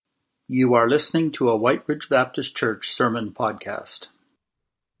You are listening to a White Ridge Baptist Church sermon podcast.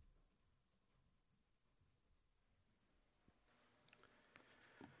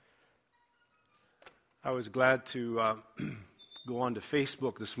 I was glad to go on to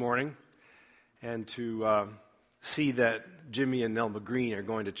Facebook this morning and to see that Jimmy and Nelma Green are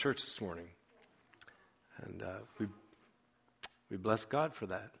going to church this morning. And we bless God for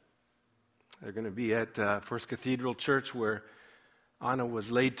that. They're going to be at First Cathedral Church where Anna was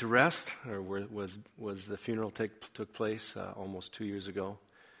laid to rest, or where was the funeral took place almost 2 years ago.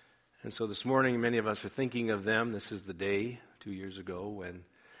 And so this morning, many of us are thinking of them. This is the day 2 years ago when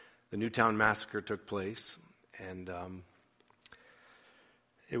the Newtown Massacre took place, and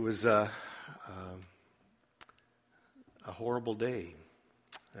it was a horrible day.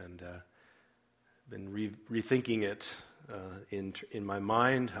 And been rethinking it in my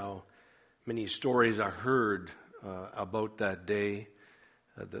mind, how many stories I heard about that day,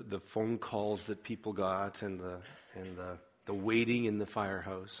 the phone calls that people got, and the waiting in the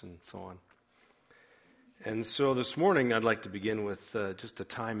firehouse, and so on. And so this morning, I'd like to begin with just a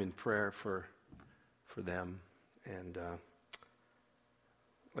time in prayer for them. And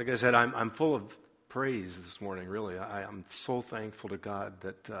like I said, I'm full of praise this morning. Really, I'm so thankful to God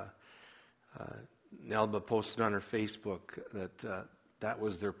that Nelba posted on her Facebook that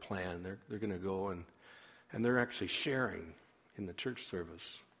was their plan. They're going to go and they're actually sharing in the church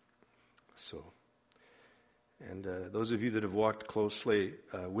service. So, and those of you that have walked closely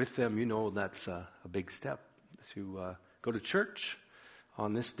with them, you know that's a big step to go to church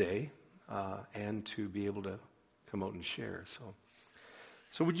on this day and to be able to come out and share.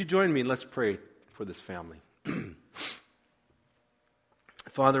 So would you join me? Let's pray for this family.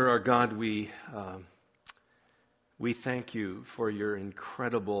 Father, our God, we thank you for your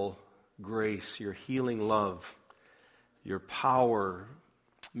incredible grace, your healing love, your power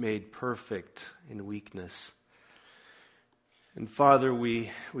made perfect in weakness. And Father,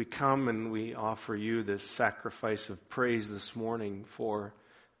 we come and we offer you this sacrifice of praise this morning for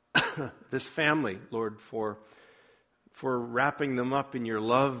this family, Lord, for wrapping them up in your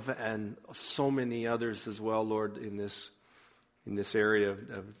love, and so many others as well, Lord, in this area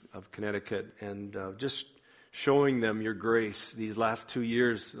of Connecticut, and just showing them your grace these last 2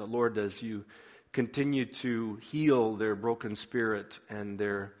 years, Lord, as you continue to heal their broken spirit and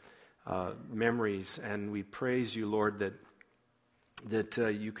their memories. And we praise you, Lord, that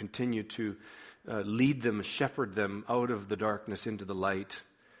you continue to lead them, shepherd them out of the darkness into the light.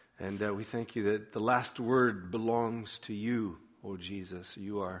 And we thank you that the last word belongs to you, O Jesus.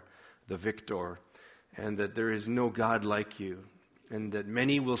 You are the victor, and that there is no God like you, and that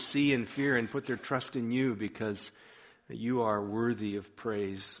many will see and fear and put their trust in you because you are worthy of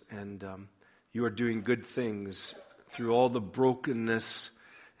praise, and you are doing good things through all the brokenness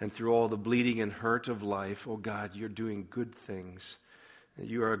and through all the bleeding and hurt of life. Oh God, you're doing good things.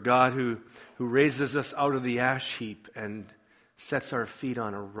 You are a God who raises us out of the ash heap and sets our feet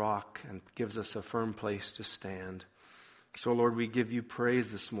on a rock and gives us a firm place to stand. So Lord, we give you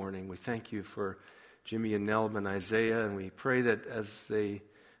praise this morning. We thank you for Jimmy and Nelb and Isaiah, and we pray that as they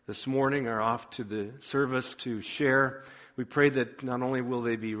this morning are off to the service to share, we pray that not only will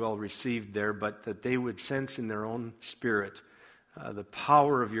they be well received there, but that they would sense in their own spirit the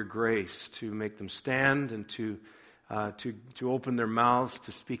power of your grace to make them stand and to open their mouths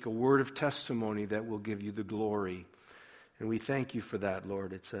to speak a word of testimony that will give you the glory. And we thank you for that,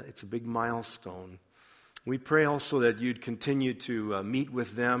 Lord. It's a big milestone. We pray also that you'd continue to meet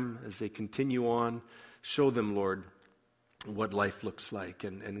with them as they continue on. Show them, Lord, what life looks like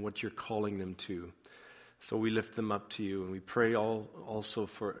and what you're calling them to. So we lift them up to you, and we pray also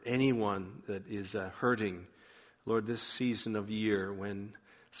for anyone that is hurting. Lord, this season of year when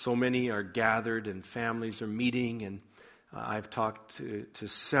so many are gathered and families are meeting, and I've talked to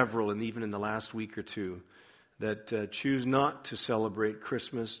several, and even in the last week or two, that choose not to celebrate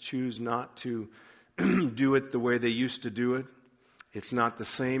Christmas, choose not to do it the way they used to do it. It's not the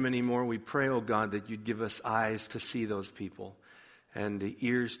same anymore. We pray, oh God, that you'd give us eyes to see those people, and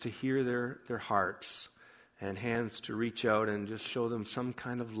ears to hear their hearts, and hands to reach out and just show them some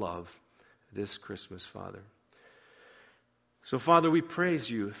kind of love this Christmas, Father. So, Father, we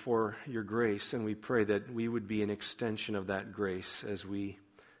praise you for your grace, and we pray that we would be an extension of that grace as we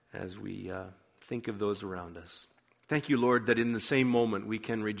think of those around us. Thank you, Lord, that in the same moment we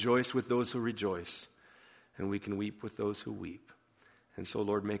can rejoice with those who rejoice, and we can weep with those who weep. And so,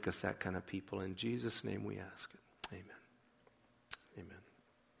 Lord, make us that kind of people. In Jesus' name we ask it. Amen. Amen.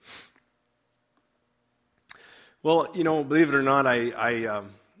 Well, believe it or not, I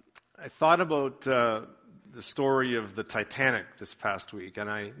thought about the story of the Titanic this past week, and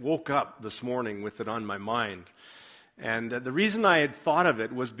I woke up this morning with it on my mind. And the reason I had thought of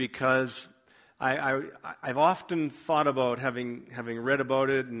it was because I've often thought about, having read about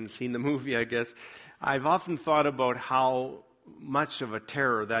it and seen the movie, I guess, I've often thought about how much of a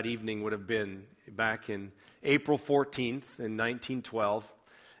terror that evening would have been back in April 14th in 1912.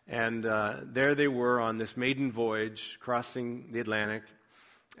 And there they were on this maiden voyage crossing the Atlantic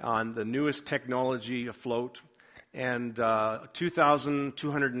on the newest technology afloat, and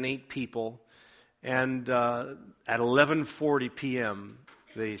 2,208 people. And at 11:40 p.m.,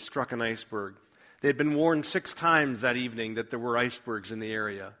 they struck an iceberg. They had been warned 6 times that evening that there were icebergs in the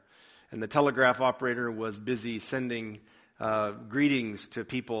area. And the telegraph operator was busy sending greetings to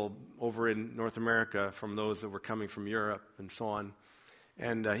people over in North America from those that were coming from Europe and so on.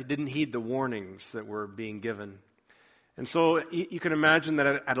 And he didn't heed the warnings that were being given. And so you can imagine that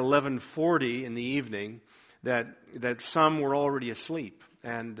at 11:40 in the evening that some were already asleep.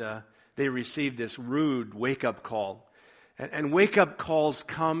 And they received this rude wake-up call. And wake-up calls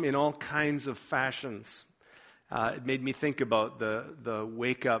come in all kinds of fashions. It made me think about the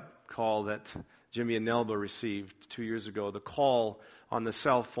wake-up call that Jimmy and Nelba received 2 years ago, the call on the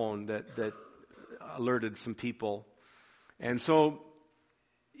cell phone that alerted some people. And so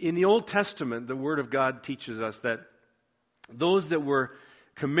in the Old Testament, the Word of God teaches us that those that were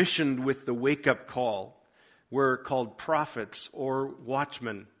commissioned with the wake-up call were called prophets or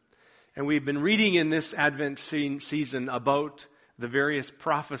watchmen. And we've been reading in this Advent season about the various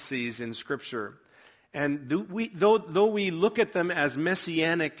prophecies in Scripture. And though we look at them as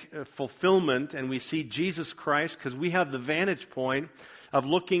messianic fulfillment, and we see Jesus Christ, because we have the vantage point of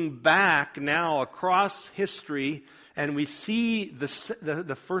looking back now across history, and we see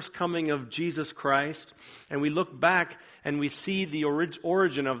the first coming of Jesus Christ, and we look back and we see the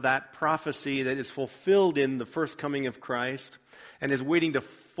origin of that prophecy that is fulfilled in the first coming of Christ, and is waiting to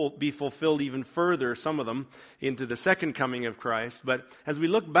be fulfilled even further, some of them, into the second coming of Christ. But as we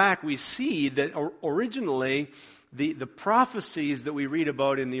look back, we see that originally the prophecies that we read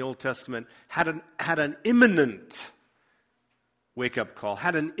about in the Old Testament had an imminent wake-up call,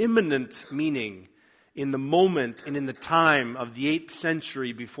 had an imminent meaning in the moment and in the time of the 8th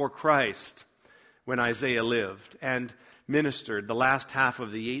century before Christ, when Isaiah lived and ministered, the last half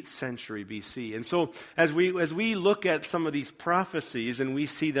of the 8th century BC. And so as we look at some of these prophecies, and we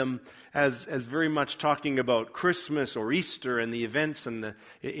see them as very much talking about Christmas or Easter and the events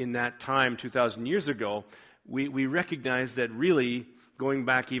in that time 2,000 years ago, we recognize that really, going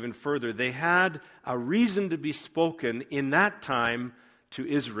back even further, they had a reason to be spoken in that time to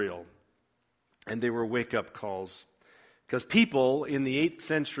Israel. And they were wake-up calls. Because people in the 8th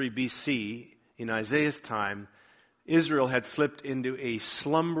century BC, in Isaiah's time, Israel had slipped into a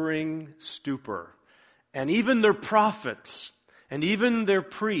slumbering stupor. And even their prophets, and even their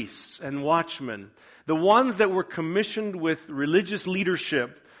priests and watchmen, the ones that were commissioned with religious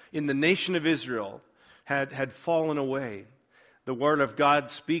leadership in the nation of Israel, had fallen away. The Word of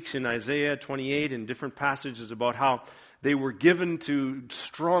God speaks in Isaiah 28 in different passages about how they were given to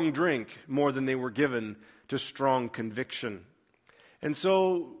strong drink more than they were given to strong conviction. And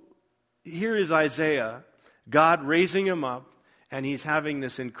so here is Isaiah, God raising him up, and he's having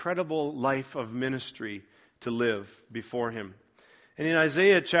this incredible life of ministry to live before him. And in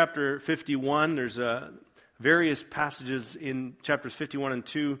Isaiah chapter 51, there's various passages in chapters 51 and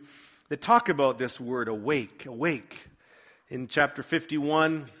 2 that talk about this word, awake, awake. In chapter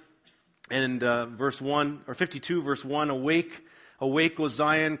 51 and verse 1, or 52, verse 1, awake, awake, O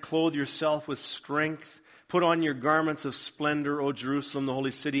Zion, clothe yourself with strength. Put on your garments of splendor, O Jerusalem, the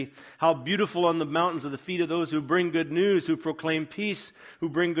holy city. How beautiful on the mountains are the feet of those who bring good news, who proclaim peace, who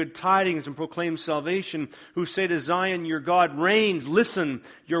bring good tidings and proclaim salvation, who say to Zion, your God reigns. Listen,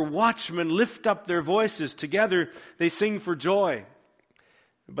 your watchmen lift up their voices. Together they sing for joy.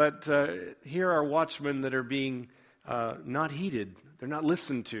 But here are watchmen that are being not heeded. They're not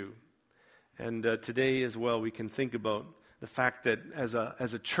listened to. And today as well, we can think about the fact that as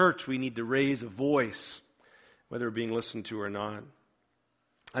a church, we need to raise a voice, whether being listened to or not.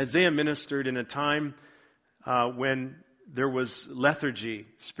 Isaiah ministered in a time when there was lethargy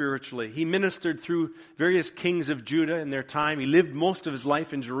spiritually. He ministered through various kings of Judah in their time. He lived most of his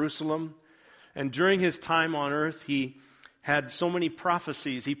life in Jerusalem. And during his time on earth, he had so many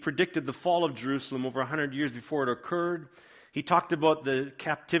prophecies. He predicted the fall of Jerusalem over 100 years before it occurred. He talked about the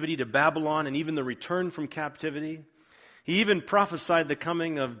captivity to Babylon and even the return from captivity. He even prophesied the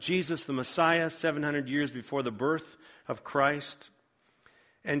coming of Jesus the Messiah 700 years before the birth of Christ.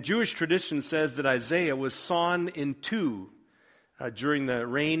 And Jewish tradition says that Isaiah was sawn in two during the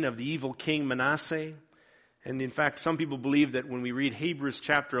reign of the evil king Manasseh. And in fact, some people believe that when we read Hebrews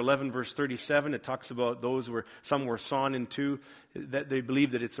chapter 11, verse 37, it talks about those where some were sawn in two, that they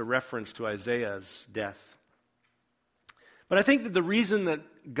believe that it's a reference to Isaiah's death. But I think that the reason that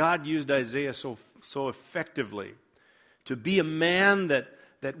God used Isaiah so effectively to be a man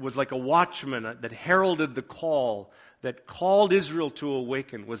that was like a watchman, that heralded the call, that called Israel to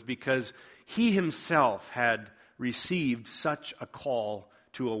awaken, was because he himself had received such a call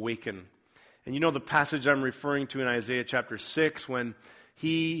to awaken. And you know the passage I'm referring to in Isaiah chapter 6, when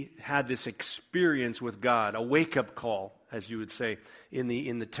he had this experience with God, a wake-up call, as you would say, in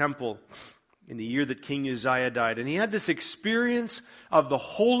the temple, in the year that King Uzziah died. And he had this experience of the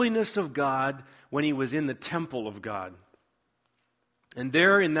holiness of God when he was in the temple of God. And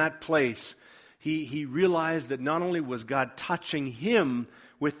there in that place, he realized that not only was God touching him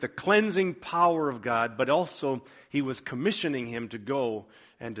with the cleansing power of God, but also he was commissioning him to go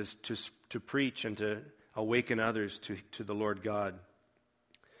and to preach and to awaken others to the Lord God.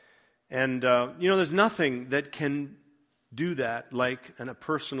 And, there's nothing that can do that like a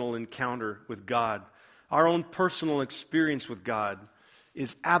personal encounter with God. Our own personal experience with God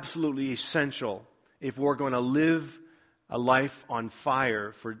is absolutely essential if we're going to live a life on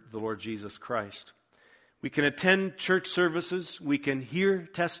fire for the Lord Jesus Christ. We can attend church services, we can hear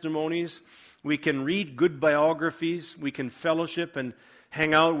testimonies, we can read good biographies, we can fellowship and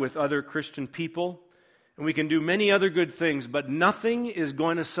hang out with other Christian people, and we can do many other good things, but nothing is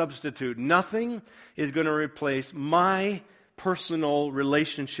going to substitute, nothing is going to replace my personal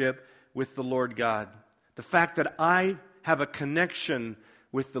relationship with the Lord God. The fact that I have a connection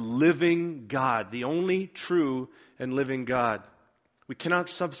with the living God, the only true and living God. We cannot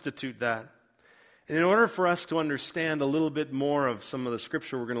substitute that. And in order for us to understand a little bit more of some of the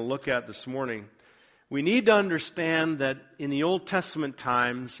scripture we're going to look at this morning, we need to understand that in the Old Testament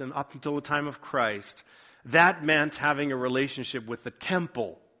times and up until the time of Christ, that meant having a relationship with the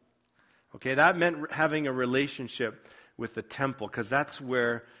temple. Okay, that meant having a relationship with the temple, because that's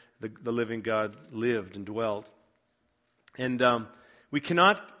where the living God lived and dwelt. And we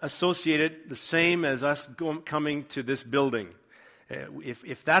cannot associate it the same as us coming to this building.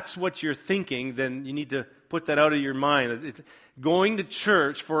 If that's what you're thinking, then you need to put that out of your mind. Going to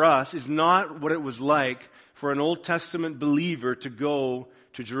church for us is not what it was like for an Old Testament believer to go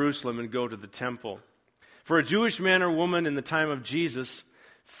to Jerusalem and go to the temple. For a Jewish man or woman in the time of Jesus,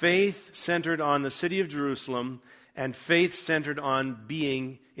 faith centered on the city of Jerusalem and faith centered on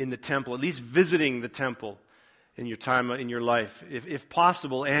being in the temple, at least visiting the temple in your time in your life, if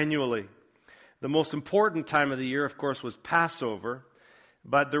possible, annually. The most important time of the year, of course, was Passover,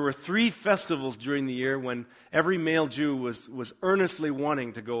 but there were 3 festivals during the year when every male Jew was earnestly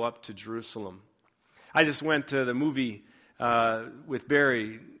wanting to go up to Jerusalem. I just went to the movie with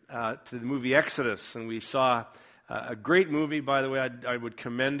Barry, to the movie Exodus, and we saw a great movie, by the way. I would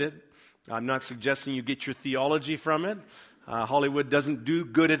commend it. I'm not suggesting you get your theology from it. Hollywood doesn't do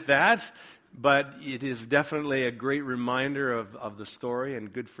good at that. But it is definitely a great reminder of the story,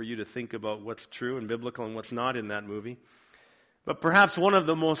 and good for you to think about what's true and biblical and what's not in that movie. But perhaps one of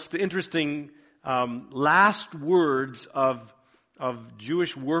the most interesting last words of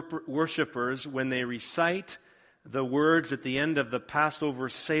Jewish worshipers when they recite the words at the end of the Passover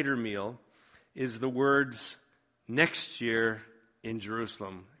Seder meal is the words, "next year in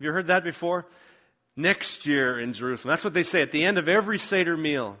Jerusalem." Have you heard that before? Next year in Jerusalem. That's what they say at the end of every Seder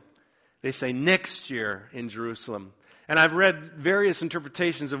meal. They say, "next year in Jerusalem." And I've read various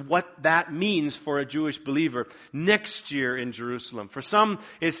interpretations of what that means for a Jewish believer. Next year in Jerusalem. For some,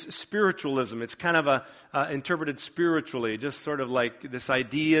 it's spiritualism. It's kind of interpreted spiritually, just sort of like this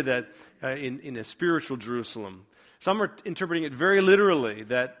idea that in a spiritual Jerusalem. Some are interpreting it very literally,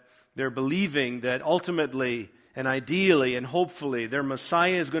 that they're believing that ultimately and ideally and hopefully their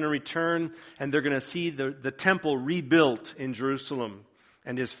Messiah is going to return and they're going to see the temple rebuilt in Jerusalem.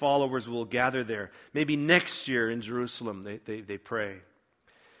 And his followers will gather there. Maybe next year in Jerusalem, they pray.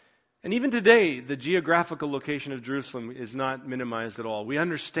 And even today, the geographical location of Jerusalem is not minimized at all. We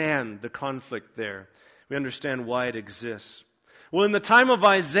understand the conflict there. We understand why it exists. Well, in the time of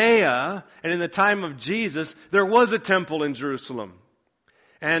Isaiah and in the time of Jesus, there was a temple in Jerusalem.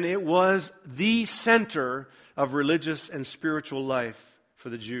 And it was the center of religious and spiritual life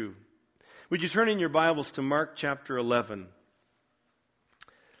for the Jew. Would you turn in your Bibles to Mark chapter 11?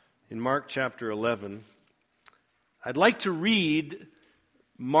 In Mark chapter 11, I'd like to read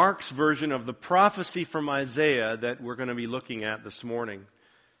Mark's version of the prophecy from Isaiah that we're going to be looking at this morning.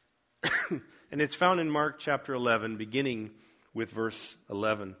 And it's found in Mark chapter 11, beginning with verse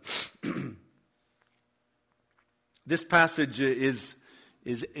 11. This passage is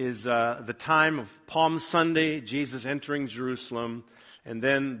is the time of Palm Sunday, Jesus entering Jerusalem, and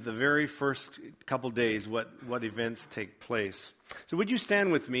then the very first couple days, what events take place. So would you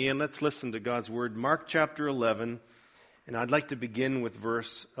stand with me and let's listen to God's Word. Mark chapter 11, and I'd like to begin with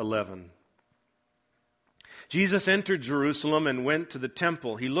verse 11. Jesus entered Jerusalem and went to the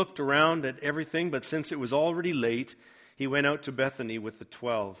temple. He looked around at everything, but since it was already late, he went out to Bethany with the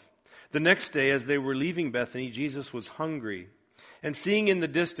 12. The next day, as they were leaving Bethany, Jesus was hungry. And seeing in the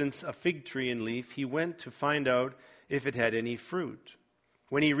distance a fig tree in leaf, he went to find out if it had any fruit.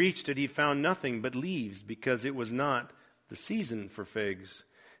 When he reached it, he found nothing but leaves, because it was not the season for figs.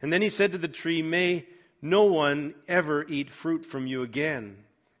 And then he said to the tree, "May no one ever eat fruit from you again."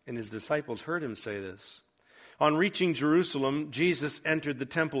 And his disciples heard him say this. On reaching Jerusalem, Jesus entered the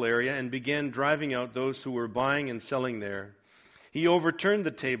temple area and began driving out those who were buying and selling there. He overturned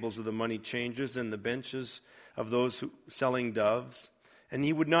the tables of the money changers and the benches of those selling doves, and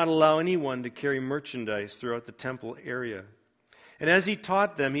he would not allow anyone to carry merchandise throughout the temple area. And as he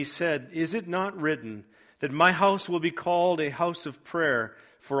taught them, he said, "Is it not written that my house will be called a house of prayer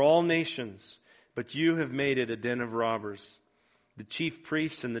for all nations, but you have made it a den of robbers?" The chief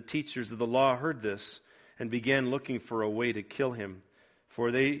priests and the teachers of the law heard this and began looking for a way to kill him,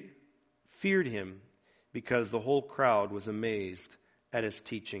 for they feared him, because the whole crowd was amazed at his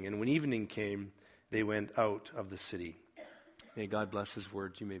teaching. And when evening came, they went out of the city. May God bless his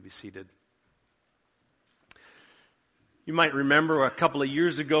word. You may be seated. You might remember a couple of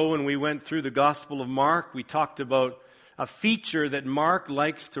years ago when we went through the Gospel of Mark, we talked about a feature that Mark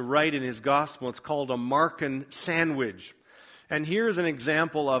likes to write in his Gospel. It's called a Markan sandwich. And here's an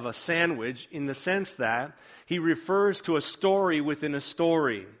example of a sandwich in the sense that he refers to a story within a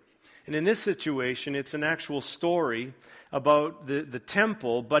story. And in this situation, it's an actual story about the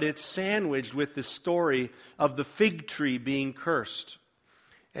temple, but it's sandwiched with the story of the fig tree being cursed.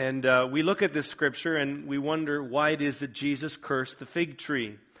 And we look at this scripture and we wonder why it is that Jesus cursed the fig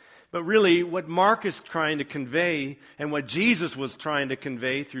tree. But really, what Mark is trying to convey and what Jesus was trying to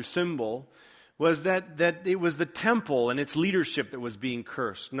convey through symbol was that it was the temple and its leadership that was being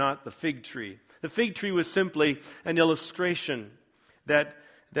cursed, not the fig tree. The fig tree was simply an illustration that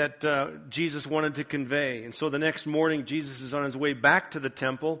Jesus wanted to convey. And so the next morning, Jesus is on his way back to the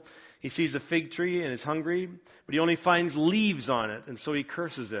temple. He sees a fig tree and is hungry, but he only finds leaves on it, and so he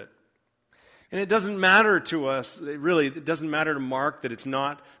curses it. And it doesn't matter to us, it doesn't matter to Mark that it's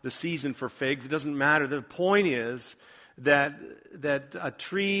not the season for figs. It doesn't matter. The point is that a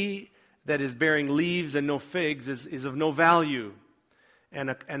tree that is bearing leaves and no figs is of no value. And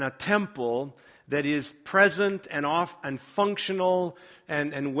a temple that is present and functional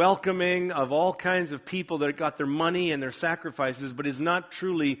and welcoming of all kinds of people that got their money and their sacrifices, but is not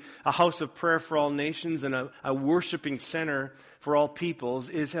truly a house of prayer for all nations and a worshiping center for all peoples,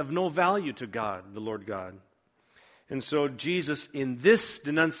 is of no value to God, the Lord God. And so Jesus, in this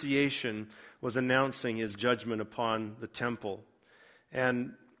denunciation, was announcing his judgment upon the temple.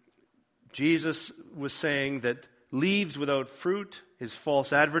 And Jesus was saying that leaves without fruit is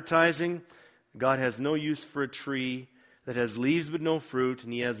false advertising. God has no use for a tree that has leaves but no fruit,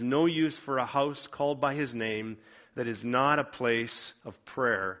 and he has no use for a house called by his name that is not a place of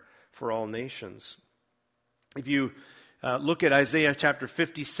prayer for all nations. If you look at Isaiah chapter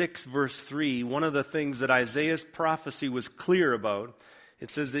 56, verse 3, one of the things that Isaiah's prophecy was clear about, it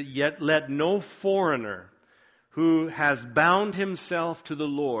says that, "Yet let no foreigner who has bound himself to the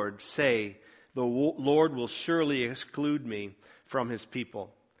Lord say, the Lord will surely exclude me from his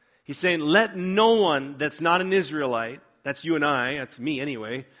people." He's saying, let no one that's not an Israelite, that's you and I, that's me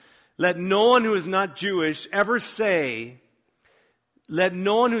anyway, let no one who is not Jewish ever say, let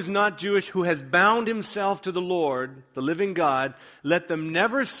no one who's not Jewish who has bound himself to the Lord, the living God, let them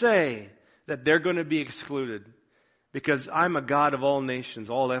never say that they're going to be excluded, because I'm a God of all nations,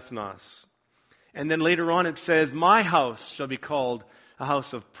 all ethnos. And then later on it says, my house shall be called a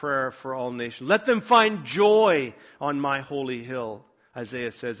house of prayer for all nations. Let them find joy on my holy hill,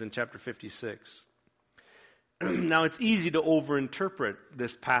 Isaiah says in chapter 56. Now it's easy to overinterpret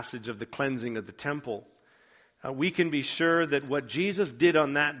this passage of the cleansing of the temple. We can be sure that what Jesus did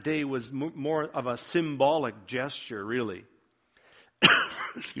on that day was more of a symbolic gesture, really.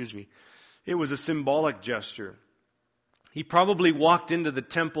 Excuse me. It was a symbolic gesture. He probably walked into the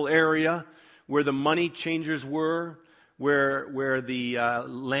temple area where the money changers were, where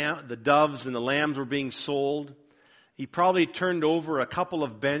the doves and the lambs were being sold. He probably turned over a couple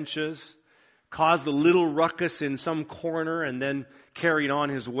of benches, caused a little ruckus in some corner, and then carried on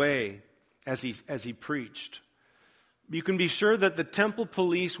his way as he preached. You can be sure that the temple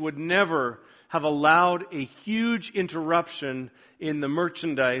police would never have allowed a huge interruption in the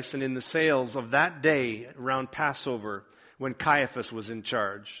merchandise and in the sales of that day around Passover when Caiaphas was in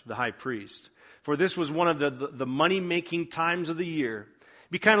charge, the high priest. For this was one of the money-making times of the year.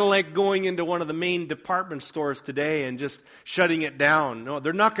 It'd be kind of like going into one of the main department stores today and just shutting it down. No,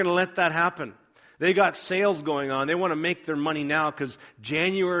 they're not going to let that happen. They got sales going on. They want to make their money now because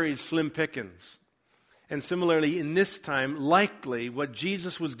January is slim pickings. And similarly, in this time, likely what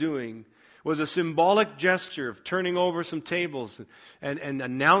Jesus was doing was a symbolic gesture of turning over some tables and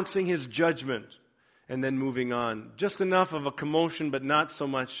announcing his judgment and then moving on. Just enough of a commotion, but not so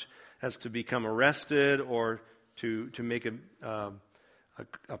much as to become arrested or to make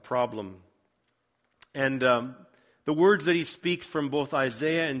a problem. And the words that he speaks from both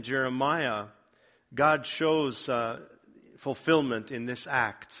Isaiah and Jeremiah, God shows fulfillment in this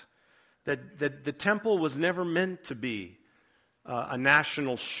act. That the temple was never meant to be a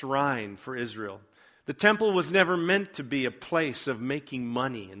national shrine for Israel. The temple was never meant to be a place of making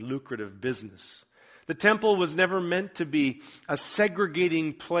money and lucrative business. The temple was never meant to be a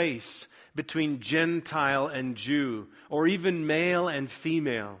segregating place between Gentile and Jew, or even male and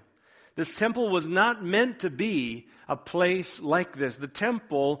female. This temple was not meant to be a place like this. The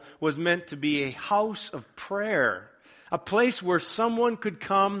temple was meant to be a house of prayer, a place where someone could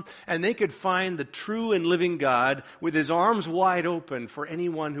come and they could find the true and living God with his arms wide open for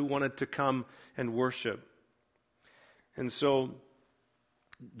anyone who wanted to come and worship. And so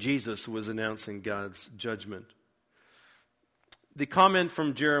Jesus was announcing God's judgment. The comment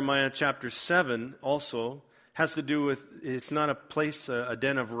from Jeremiah chapter 7 also has to do with, it's not a place, a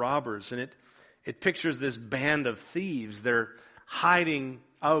den of robbers, and it pictures this band of thieves. They're hiding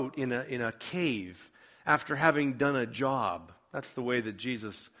out in a cave after having done a job. That's the way that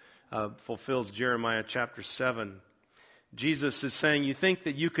Jesus fulfills Jeremiah chapter 7. Jesus is saying, you think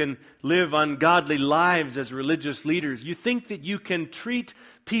that you can live ungodly lives as religious leaders. You think that you can treat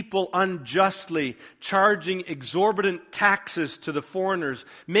people unjustly, charging exorbitant taxes to the foreigners,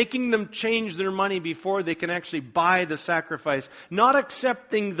 making them change their money before they can actually buy the sacrifice, not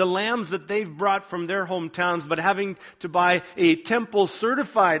accepting the lambs that they've brought from their hometowns, but having to buy a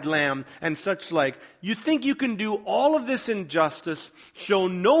temple-certified lamb and such like. You think you can do all of this injustice, show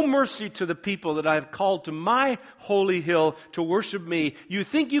no mercy to the people that I have called to my holy hill to worship me. You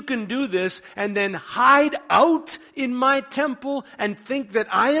think you can do this and then hide out in my temple and think that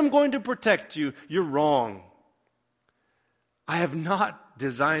I am going to protect you. You're wrong. I have not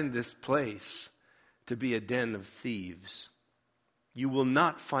designed this place to be a den of thieves. You will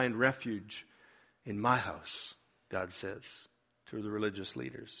not find refuge in my house, God says to the religious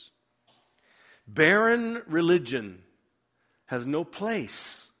leaders. Barren religion has no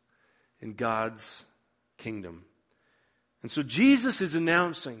place in God's kingdom. And so Jesus is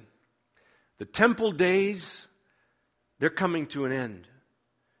announcing the temple days, they're coming to an end.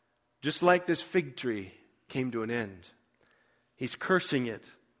 Just like this fig tree came to an end. He's cursing it.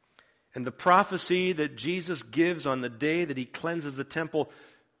 And the prophecy that Jesus gives on the day that he cleanses the temple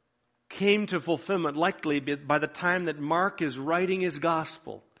came to fulfillment likely by the time that Mark is writing his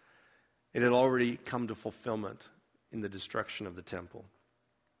gospel. It had already come to fulfillment in the destruction of the temple.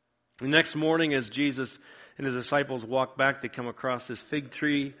 The next morning, as Jesus and his disciples walk back, they come across this fig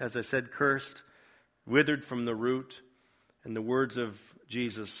tree, as I said, cursed, withered from the root, and the words of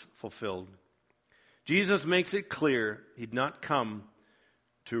Jesus fulfilled. Jesus makes it clear he'd not come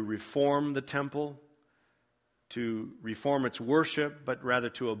to reform the temple, to reform its worship, but rather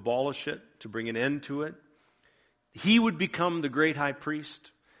to abolish it, to bring an end to it. He would become the great high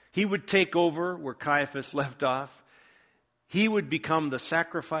priest. He would take over where Caiaphas left off. He would become the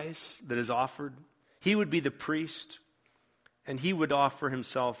sacrifice that is offered. He would be the priest, and he would offer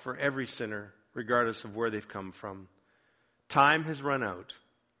himself for every sinner, regardless of where they've come from. Time has run out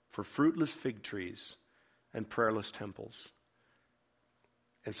for fruitless fig trees and prayerless temples.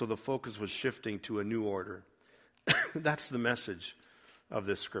 And so the focus was shifting to a new order. That's the message of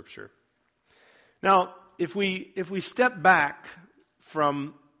this scripture. Now, if we step back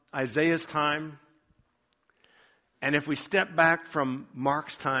from Isaiah's time, and if we step back from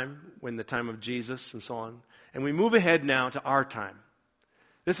Mark's time, when the time of Jesus and so on, and we move ahead now to our time,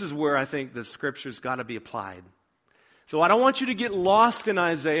 this is where I think the scripture's got to be applied. So I don't want you to get lost in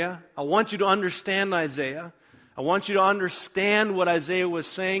Isaiah. I want you to understand Isaiah. I want you to understand what Isaiah was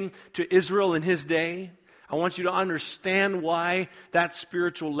saying to Israel in his day. I want you to understand why that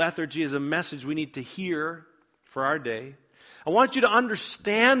spiritual lethargy is a message we need to hear for our day. I want you to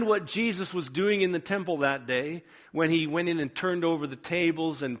understand what Jesus was doing in the temple that day when he went in and turned over the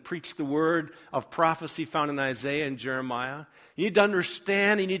tables and preached the word of prophecy found in Isaiah and Jeremiah. You need to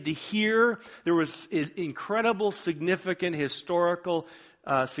understand, you need to hear. There was incredible, significant, historical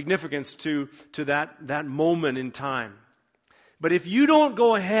significance to that moment in time. But if you don't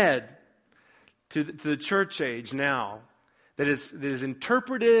go ahead to the church age now, that is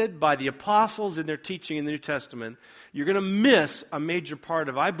interpreted by the apostles in their teaching in the New Testament, you're going to miss a major part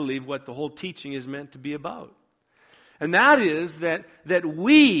of, I believe, what the whole teaching is meant to be about. And that is that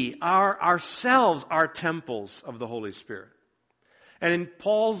we are ourselves are temples of the Holy Spirit. And in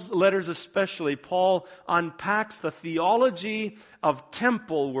Paul's letters especially, Paul unpacks the theology of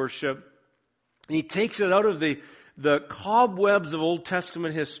temple worship, and he takes it out of the cobwebs of Old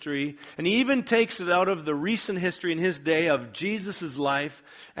Testament history, and he even takes it out of the recent history in his day of Jesus' life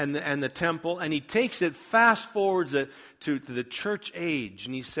and the temple, and he takes it, fast forwards it to the church age,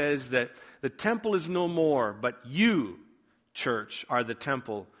 and he says that the temple is no more, but you, church, are the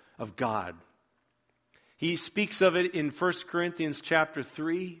temple of God. He speaks of it in 1 Corinthians chapter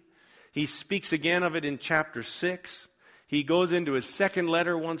 3. He speaks again of it in chapter 6. He goes into his second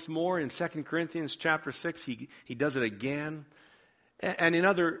letter once more in 2 Corinthians chapter 6. He does it again. And in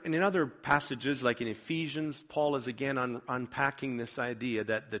other passages, like in Ephesians, Paul is again unpacking this idea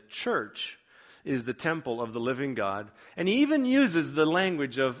that the church is the temple of the living God. And he even uses the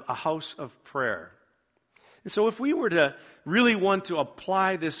language of a house of prayer. And so if we were to really want to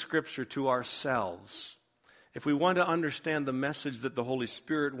apply this scripture to ourselves, if we want to understand the message that the Holy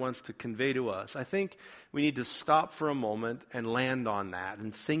Spirit wants to convey to us, I think we need to stop for a moment and land on that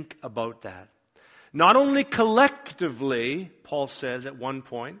and think about that. Not only collectively, Paul says at one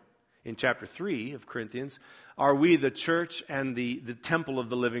point in chapter 3 of Corinthians, are we the church and the temple of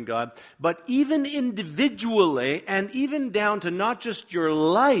the living God, but even individually and even down to not just your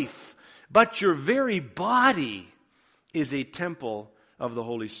life, but your very body is a temple of the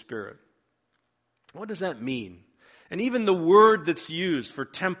Holy Spirit. What does that mean? And even the word that's used for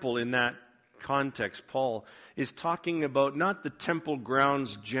temple in that context, Paul is talking about not the temple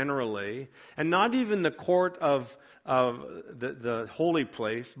grounds generally, and not even the court of the holy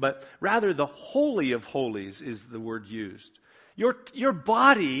place, but rather the holy of holies is the word used. Your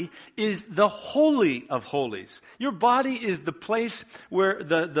body is the holy of holies. Your body is the place where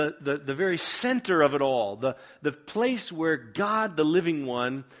the very center of it all, the place where God, the living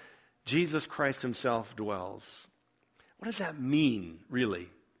one, Jesus Christ himself dwells. What does that mean, really?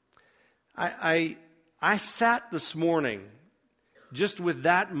 I sat this morning just with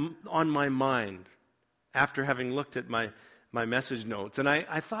that on my mind after having looked at my message notes. And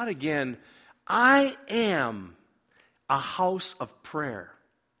I thought again, I am a house of prayer.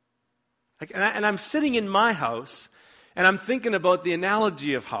 And I'm sitting in my house, and I'm thinking about the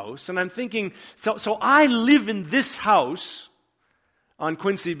analogy of house, and I'm thinking, so I live in this house on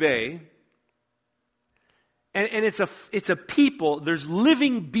Quincy Bay, and it's a people, there's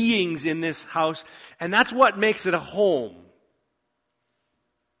living beings in this house, and that's what makes it a home,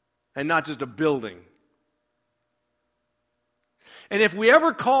 and not just a building. And if we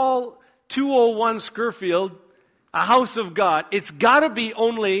ever call 201 Scurfield a house of God, it's got to be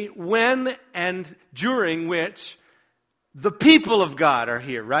only when and during which the people of God are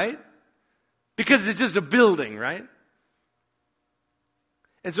here, right? Because it's just a building, right?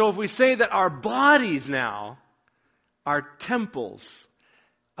 And so if we say that our bodies now are temples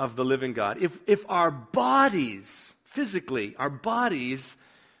of the living God, if our bodies, physically, our bodies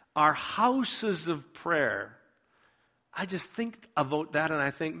are houses of prayer, I just think about that and I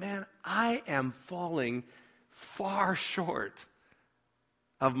think, man, I am falling far short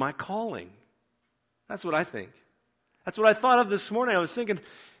of my calling. That's what I think. That's what I thought of this morning. I was thinking,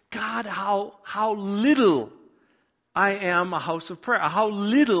 God, how little I am a house of prayer. How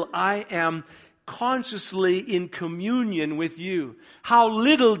little I am consciously in communion with you. How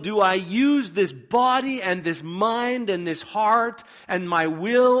little do I use this body and this mind and this heart and my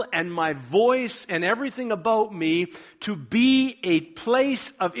will and my voice and everything about me to be a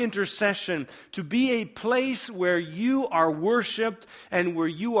place of intercession, to be a place where you are worshiped and where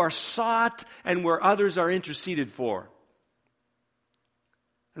you are sought and where others are interceded for.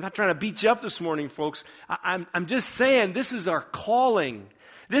 I'm not trying to beat you up this morning, folks. I'm just saying this is our calling.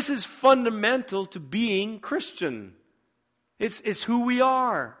 This is fundamental to being Christian. It's who we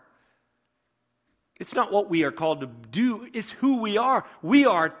are. It's not what we are called to do. It's who we are. We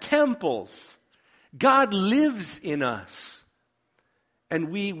are temples. God lives in us.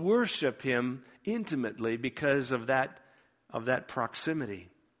 And we worship Him intimately because of that proximity.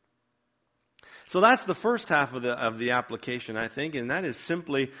 So that's the first half of the application, I think, and that is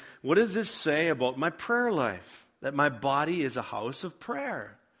simply, what does this say about my prayer life? That my body is a house of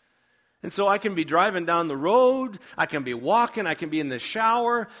prayer. And so I can be driving down the road, I can be walking, I can be in the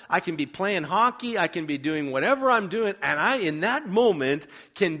shower, I can be playing hockey, I can be doing whatever I'm doing, and I, in that moment,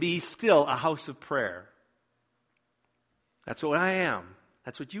 can be still a house of prayer. That's what I am.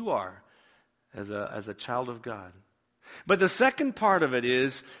 That's what you are as a child of God. But the second part of it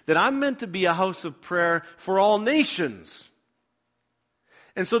is that I'm meant to be a house of prayer for all nations.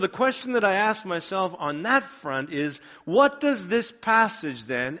 And so the question that I ask myself on that front is, what does this passage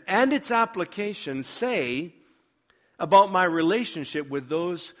then and its application say about my relationship with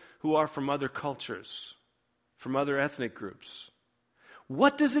those who are from other cultures, from other ethnic groups?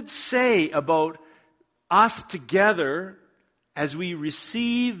 What does it say about us together as we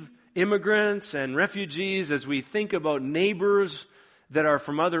receive immigrants and refugees, as we think about neighbors that are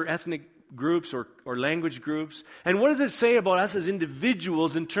from other ethnic groups or language groups? And what does it say about us as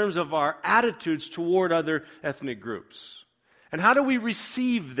individuals in terms of our attitudes toward other ethnic groups? And how do we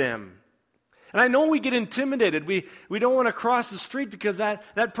receive them? And I know we get intimidated. We don't want to cross the street because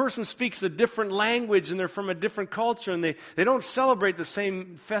that person speaks a different language and they're from a different culture and they don't celebrate the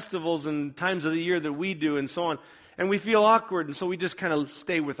same festivals and times of the year that we do and so on. And we feel awkward, and so we just kind of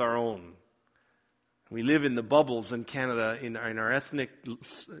stay with our own. We live in the bubbles in Canada, in our ethnic,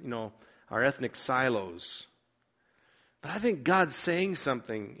 our ethnic silos. But I think God's saying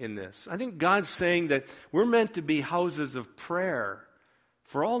something in this. I think God's saying that we're meant to be houses of prayer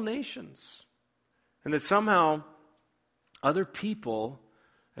for all nations. And that somehow other people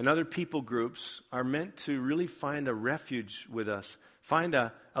and other people groups are meant to really find a refuge with us, find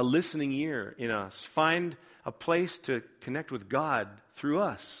a listening ear in us, find a place to connect with God through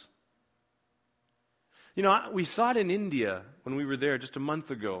us. You know, we saw it in India when we were there just a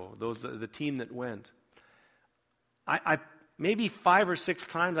month ago, the team that went. I maybe 5 or 6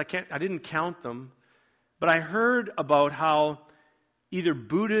 times, I didn't count them, but I heard about how either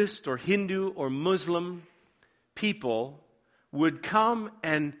Buddhist or Hindu or Muslim people would come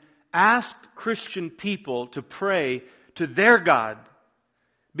and ask Christian people to pray to their God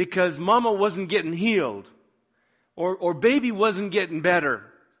because mama wasn't getting healed or baby wasn't getting better.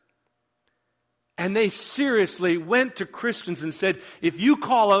 And they seriously went to Christians and said, if you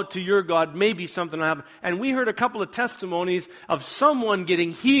call out to your God, maybe something will happen. And we heard a couple of testimonies of someone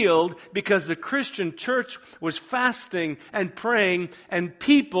getting healed because the Christian church was fasting and praying and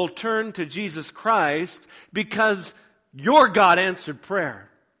people turned to Jesus Christ because your God answered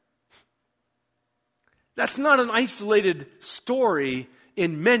prayer. That's not an isolated story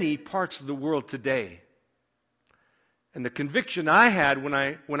in many parts of the world today. And the conviction I had when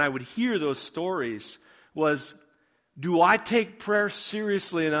I would hear those stories was, do I take prayer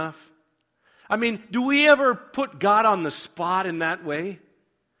seriously enough? I mean, do we ever put God on the spot in that way?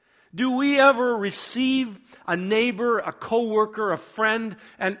 Do we ever receive a neighbor, a coworker, a friend,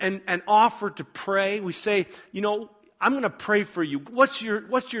 and offer to pray? We say, I'm going to pray for you. What's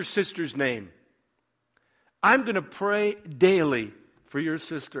your sister's name? I'm going to pray daily for your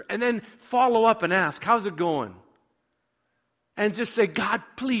sister. And then follow up and ask, how's it going? And just say, God,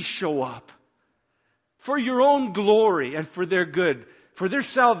 please show up. For your own glory and for their good, for their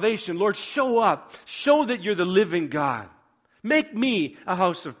salvation, Lord, show up. Show that you're the living God. Make me a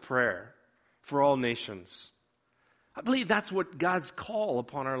house of prayer for all nations. I believe that's what God's call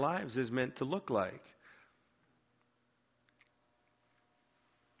upon our lives is meant to look like.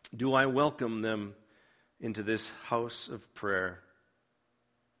 Do I welcome them into this house of prayer?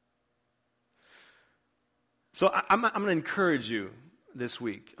 So I'm going to encourage you this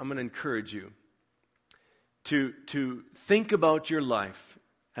week. I'm going to encourage you to think about your life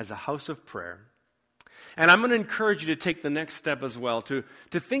as a house of prayer. And I'm going to encourage you to take the next step as well, to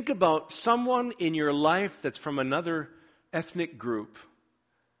think about someone in your life that's from another ethnic group.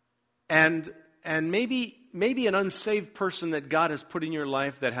 And maybe an unsaved person that God has put in your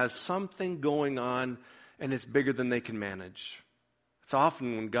life that has something going on and it's bigger than they can manage. It's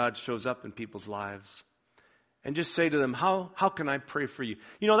often when God shows up in people's lives. And just say to them, how can I pray for you?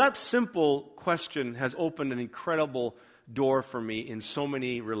 That simple question has opened an incredible door for me in so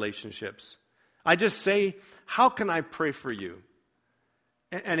many relationships. I just say, how can I pray for you?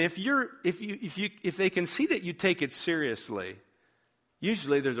 And if they can see that you take it seriously,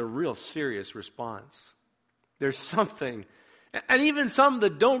 usually there's a real serious response. There's something. And even some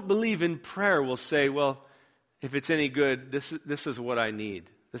that don't believe in prayer will say, well, if it's any good, this is what I need.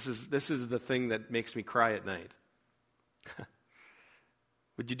 This is the thing that makes me cry at night.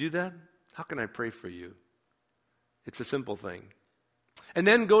 Would you do that? How can I pray for you? It's a simple thing. And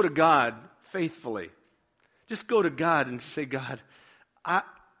then go to God faithfully. Just go to God and say, God, I'm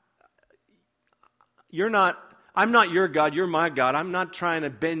not your God, you're my God. I'm not trying to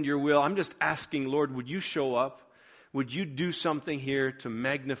bend your will. I'm just asking, Lord, would you show up? Would you do something here to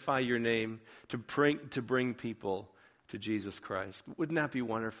magnify your name, to bring people to Jesus Christ? Wouldn't that be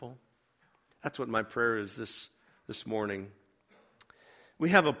wonderful? That's what my prayer is this morning. We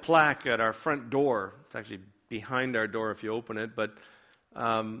have a plaque at our front door. It's actually behind our door if you open it, but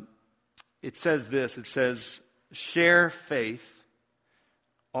it says this. It says, share faith,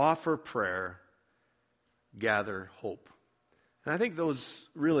 offer prayer, gather hope. And I think those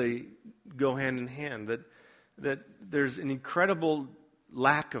really go hand in hand, that there's an incredible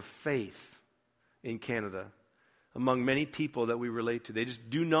lack of faith in Canada among many people that we relate to. They just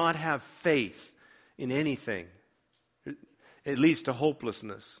do not have faith in anything. It leads to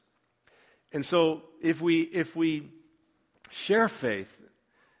hopelessness. And so if we share faith,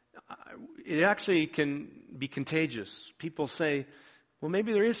 it actually can be contagious. People say, well,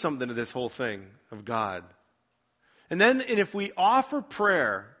 maybe there is something to this whole thing of God. And if we offer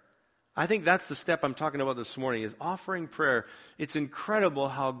prayer, I think that's the step I'm talking about this morning, is offering prayer. It's incredible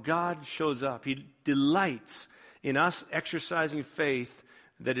how God shows up. He delights in us exercising faith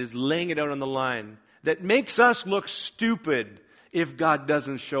that is laying it out on the line, that makes us look stupid if God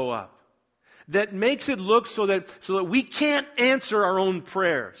doesn't show up, that makes it look so that we can't answer our own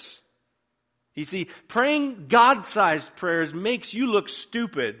prayers. You see, praying God-sized prayers makes you look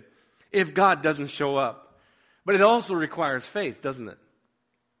stupid if God doesn't show up. But it also requires faith, doesn't it?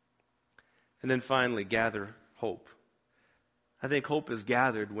 And then finally, gather hope. I think hope is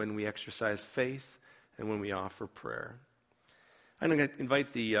gathered when we exercise faith and when we offer prayer. I'm going to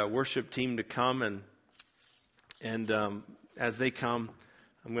invite the worship team to come, and as they come,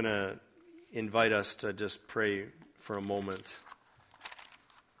 I'm going to invite us to just pray for a moment.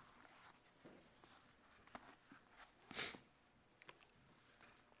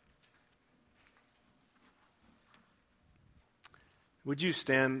 Would you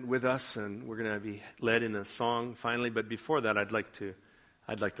stand with us, and we're going to be led in a song finally, but before that I'd like to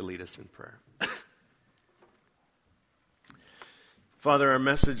lead us in prayer. Father, our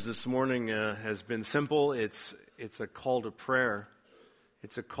message this morning has been simple. It's a call to prayer.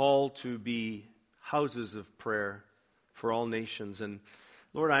 It's a call to be houses of prayer for all nations. And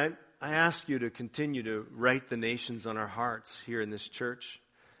Lord, I ask you to continue to write the nations on our hearts here in this church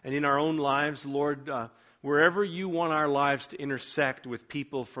and in our own lives, Lord. Wherever you want our lives to intersect with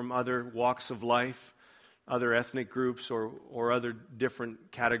people from other walks of life, other ethnic groups, or other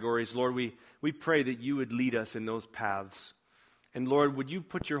different categories, Lord, we pray that you would lead us in those paths. And Lord, would you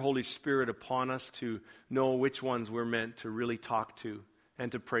put your Holy Spirit upon us to know which ones we're meant to really talk to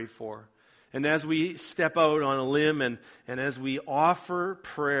and to pray for. And as we step out on a limb and as we offer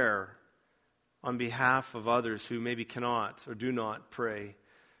prayer on behalf of others who maybe cannot or do not pray,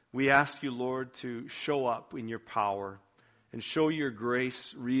 we ask you, Lord, to show up in your power and show your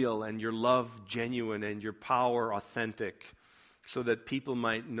grace real and your love genuine and your power authentic, so that people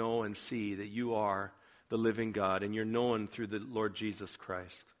might know and see that you are the living God and you're known through the Lord Jesus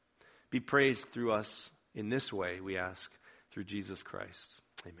Christ. Be praised through us in this way, we ask, through Jesus Christ.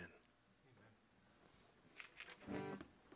 Amen.